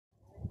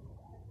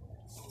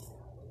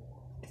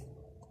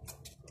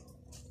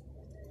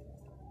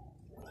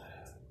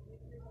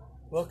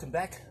Welcome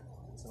back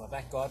to my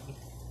back garden,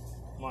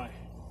 my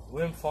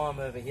worm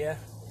farm over here,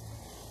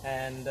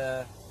 and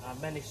I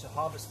managed to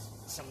harvest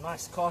some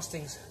nice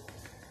castings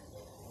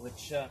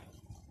which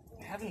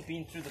haven't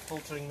been through the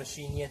filtering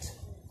machine yet,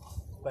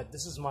 but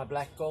this is my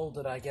black gold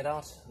that I get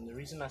out. And the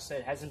reason I say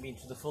it hasn't been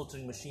through the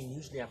filtering machine,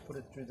 usually I put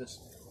it through this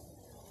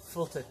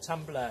filter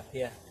tumbler up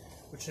here,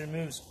 which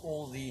removes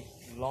all the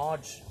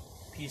large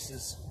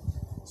pieces.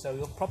 So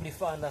you'll probably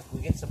find that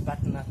we get some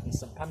butternut and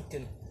some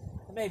pumpkin,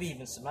 and maybe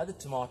even some other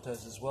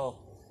tomatoes as well,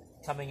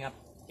 coming up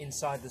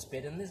inside this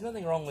bed. And there's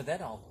nothing wrong with that.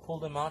 I'll pull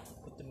them out,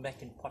 put them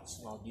back in pots,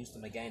 and I'll use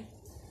them again.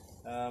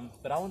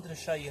 But I wanted to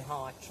show you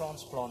how I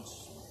transplant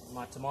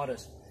my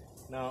tomatoes.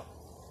 Now,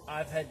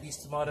 I've had these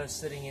tomatoes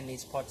sitting in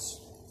these pots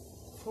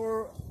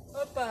for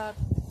about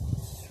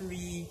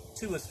 2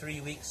 or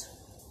 3 weeks.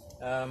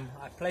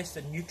 I placed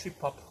a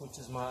NutriPop, which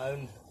is my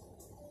own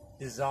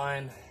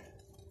design.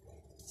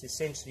 It's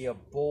essentially a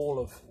ball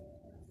of,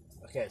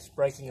 okay, it's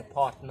breaking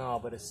apart now,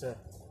 but it's a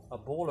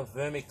ball of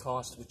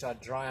vermicast which I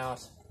dry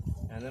out,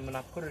 and then when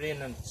I put it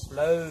in, and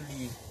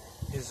slowly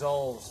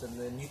dissolves and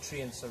the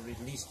nutrients are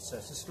released. So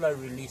it's a slow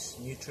release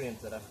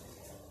nutrient that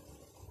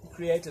I've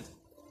created.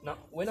 Now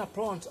when I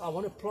plant, I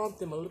want to plant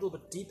them a little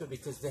bit deeper,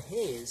 because the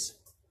hairs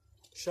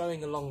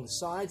showing along the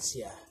sides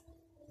here,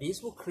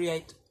 these will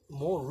create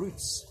more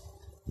roots.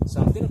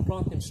 So I'm going to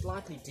plant them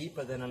slightly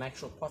deeper than an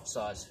actual pot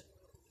size.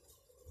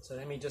 So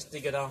let me just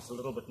dig it out a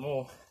little bit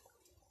more.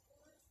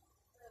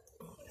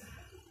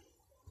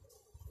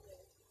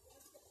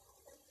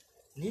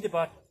 Need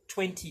about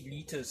 20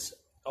 liters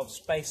of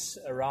space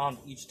around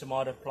each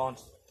tomato plant.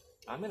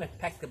 I'm going to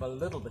pack them a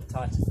little bit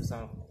tighter because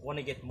I want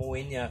to get more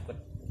in here, but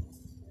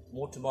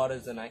more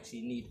tomatoes than I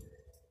actually need.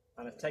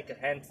 I'm going to take a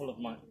handful of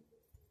my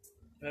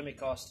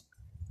vermicast,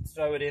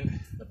 throw it in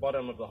the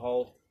bottom of the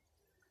hole,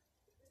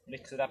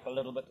 mix it up a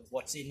little bit with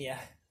what's in here,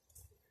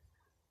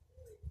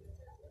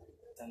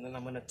 and then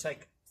I'm going to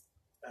take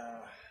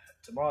a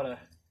tomato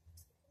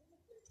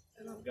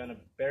and I'm going to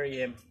bury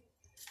him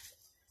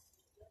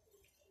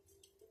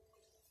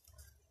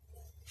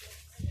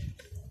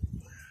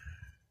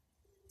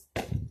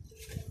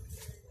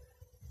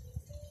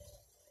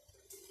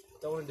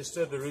Don't want to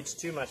disturb the roots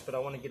too much, but I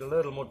want to get a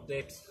little more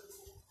depth.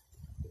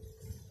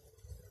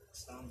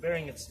 So I'm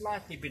burying it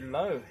slightly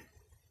below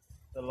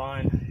the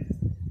line.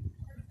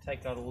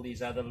 Take out all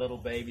these other little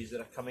babies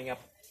that are coming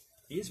up.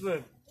 These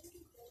were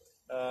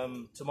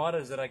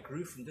tomatoes that I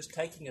grew from just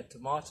taking a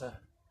tomato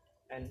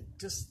and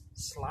just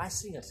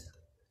slicing it,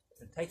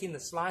 and taking the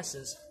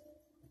slices,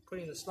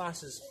 putting the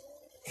slices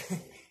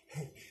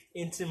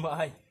into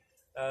my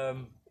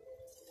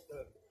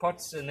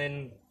pots, and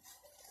then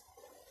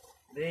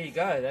there you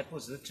go. That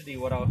was literally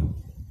what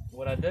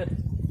I did.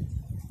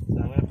 So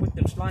I'm going to put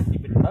them slightly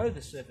below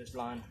the surface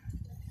line,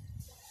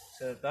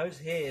 so that those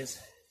hairs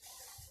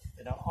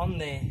that are on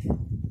there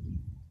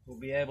will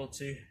be able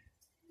to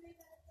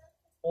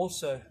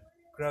also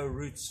grow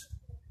roots,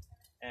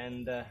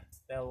 and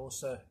they'll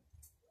also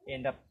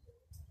end up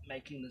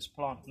making this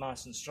plant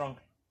nice and strong.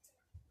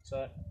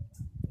 So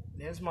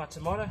there's my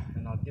tomato,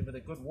 and I'll give it a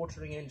good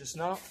watering in just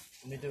now.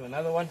 Let me do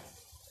another one.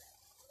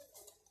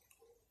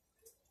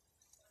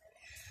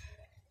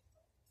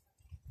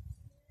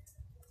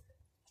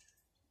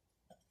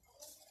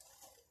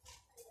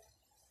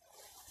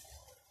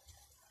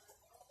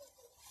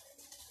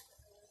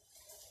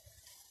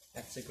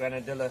 That's a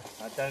granadilla.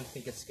 I don't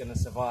think it's going to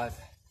survive.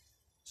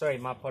 Sorry,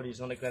 my apologies,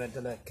 not a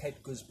granadilla,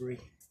 Cape gooseberry.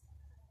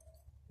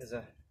 There's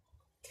a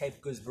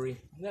Cape gooseberry.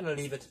 I'm going to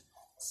leave it,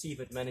 see if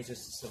it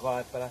manages to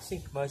survive, but I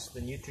think most of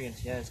the nutrients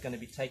here is going to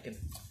be taken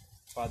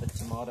by the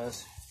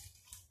tomatoes.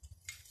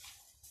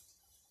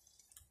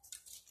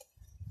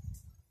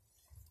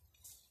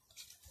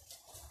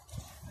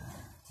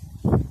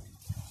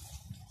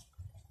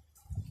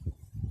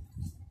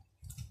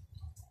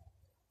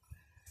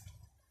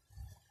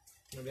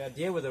 The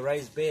idea with a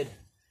raised bed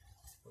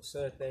was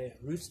so that the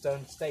roots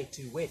don't stay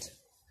too wet,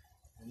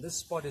 and this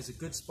spot is a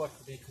good spot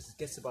for me because it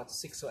gets about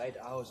 6 or 8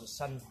 hours of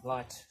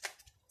sunlight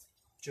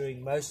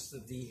during most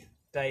of the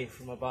day,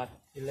 from about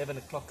 11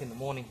 o'clock in the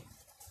morning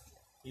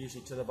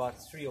usually till about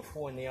 3 or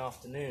 4 in the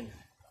afternoon.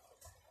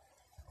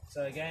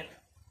 So again,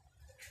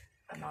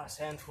 a nice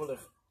handful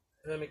of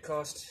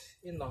vermicast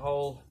in the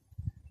hole,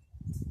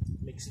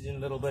 mix it in a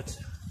little bit.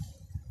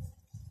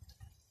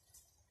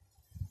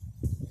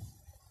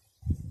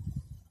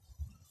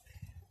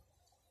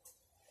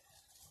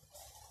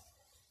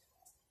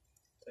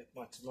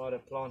 My tomato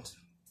plant.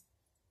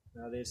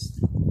 Now there's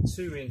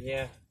 2 in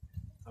here.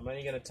 I'm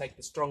only going to take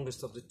the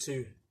strongest of the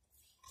 2.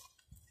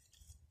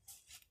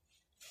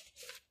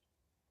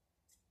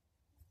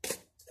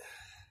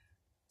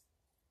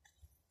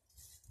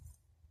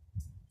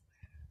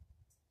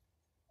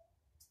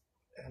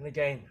 And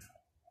again,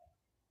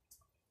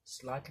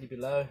 slightly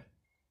below.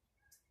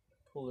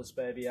 Pull this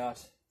baby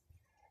out.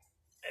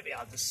 Maybe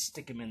I'll just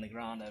stick him in the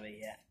ground over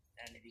here,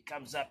 and if he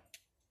comes up,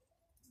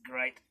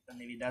 great, and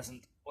if he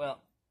doesn't,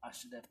 well, I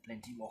should have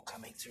plenty more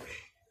coming through.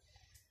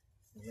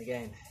 And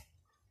again,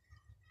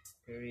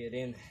 bury it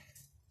in.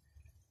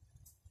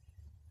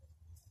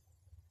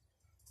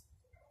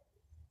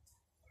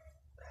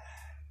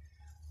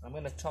 I'm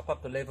going to top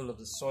up the level of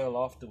the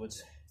soil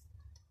afterwards.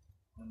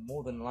 I'm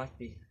more than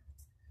likely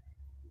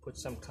put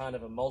some kind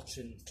of a mulch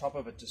in top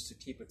of it just to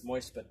keep it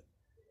moist, but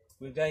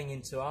we're going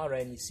into our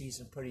rainy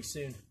season pretty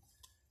soon,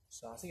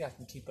 so I think I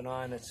can keep an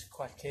eye on it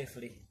quite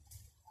carefully,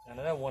 and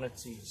I don't want it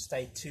to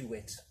stay too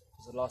wet,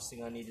 because the last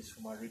thing I need is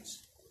for my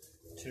roots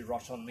to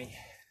rot on me.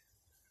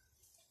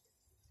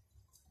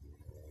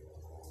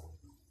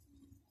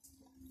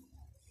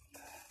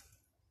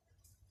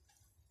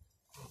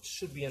 It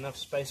should be enough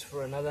space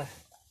for another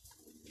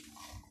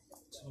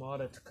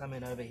tomato to come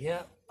in over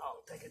here.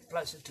 I'll take it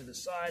closer to the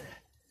side,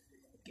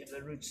 give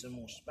the roots some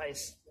more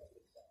space.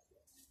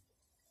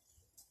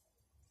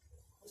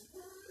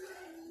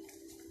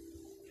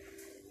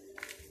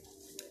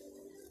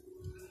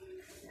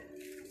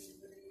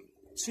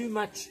 Too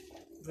much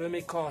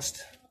vermicast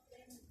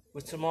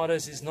with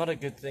tomatoes is not a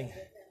good thing.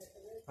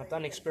 I've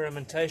done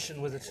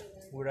experimentation with it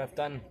where I've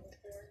done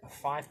a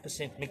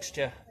 5%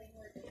 mixture,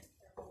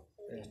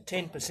 a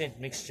 10%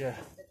 mixture,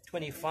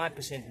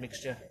 25%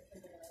 mixture,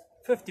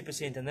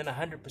 50%, and then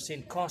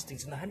 100%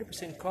 castings, and the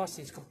 100%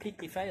 castings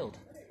completely failed.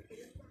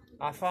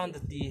 I found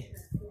that the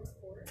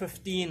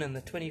 15 and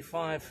the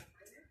 25,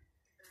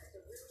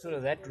 sort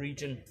of that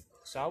region,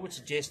 so I would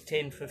suggest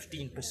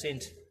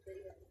 10-15%,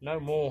 no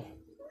more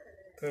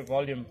per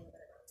volume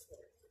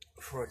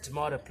for a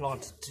tomato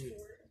plant to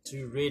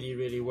do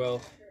really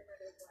well.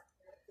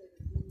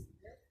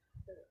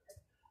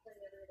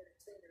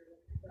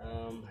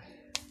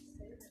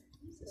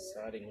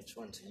 Deciding which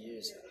one to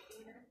use.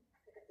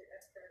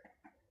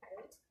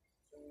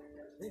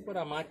 I think what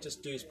I might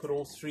just do is put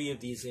all three of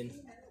these in,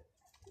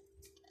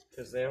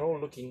 because they're all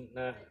looking.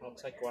 No, I'll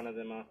take one of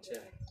them out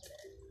here.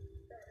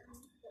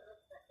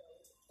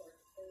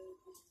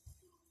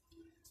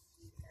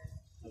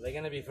 They're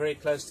going to be very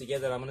close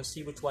together. I'm going to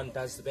see which one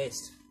does the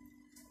best,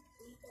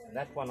 and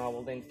that one I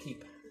will then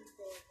keep.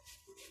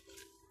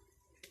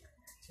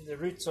 See, the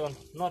roots are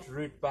not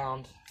root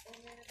bound.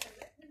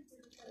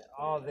 They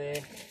are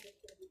there.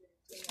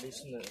 Just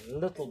loosen it a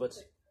little bit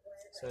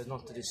so as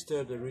not to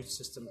disturb the root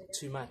system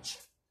too much.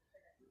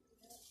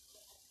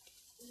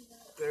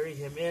 Bury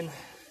him in,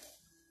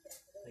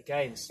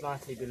 again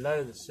slightly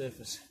below the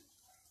surface,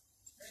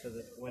 so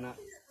that when I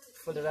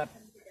fill it up,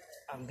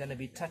 I'm going to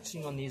be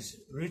touching on these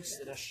roots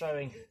that are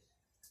showing,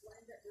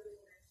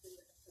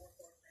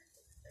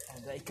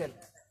 and they can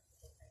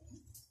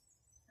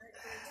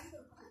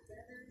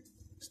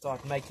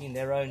start making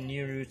their own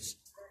new roots.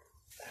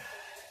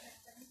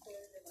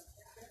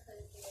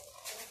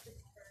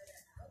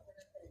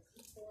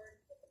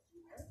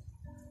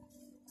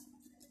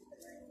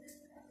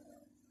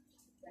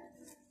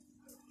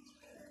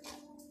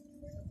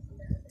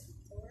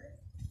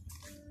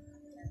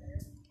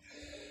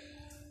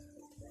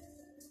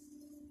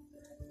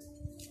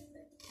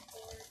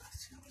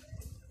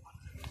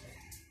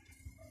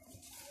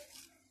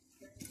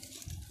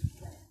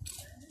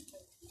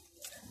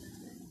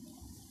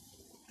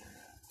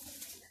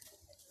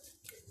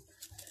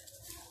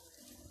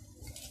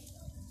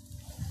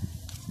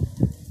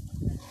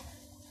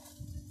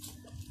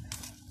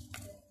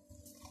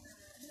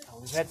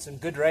 We've had some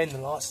good rain the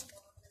last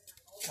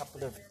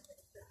couple of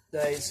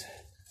days.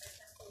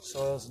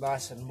 Soil's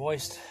nice and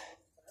moist.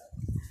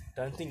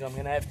 Don't think I'm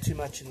going to have too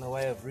much in the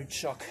way of root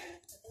shock.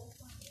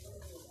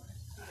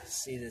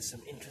 See, there's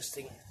some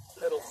interesting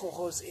little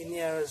hohos in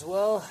here as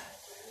well,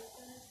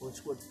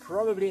 which would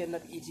probably end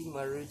up eating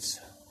my roots.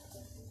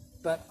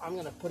 But I'm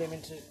going to put him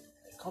into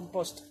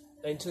compost,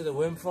 into the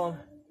worm farm.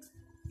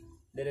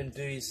 Let him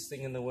do his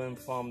thing in the worm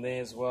farm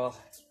there as well.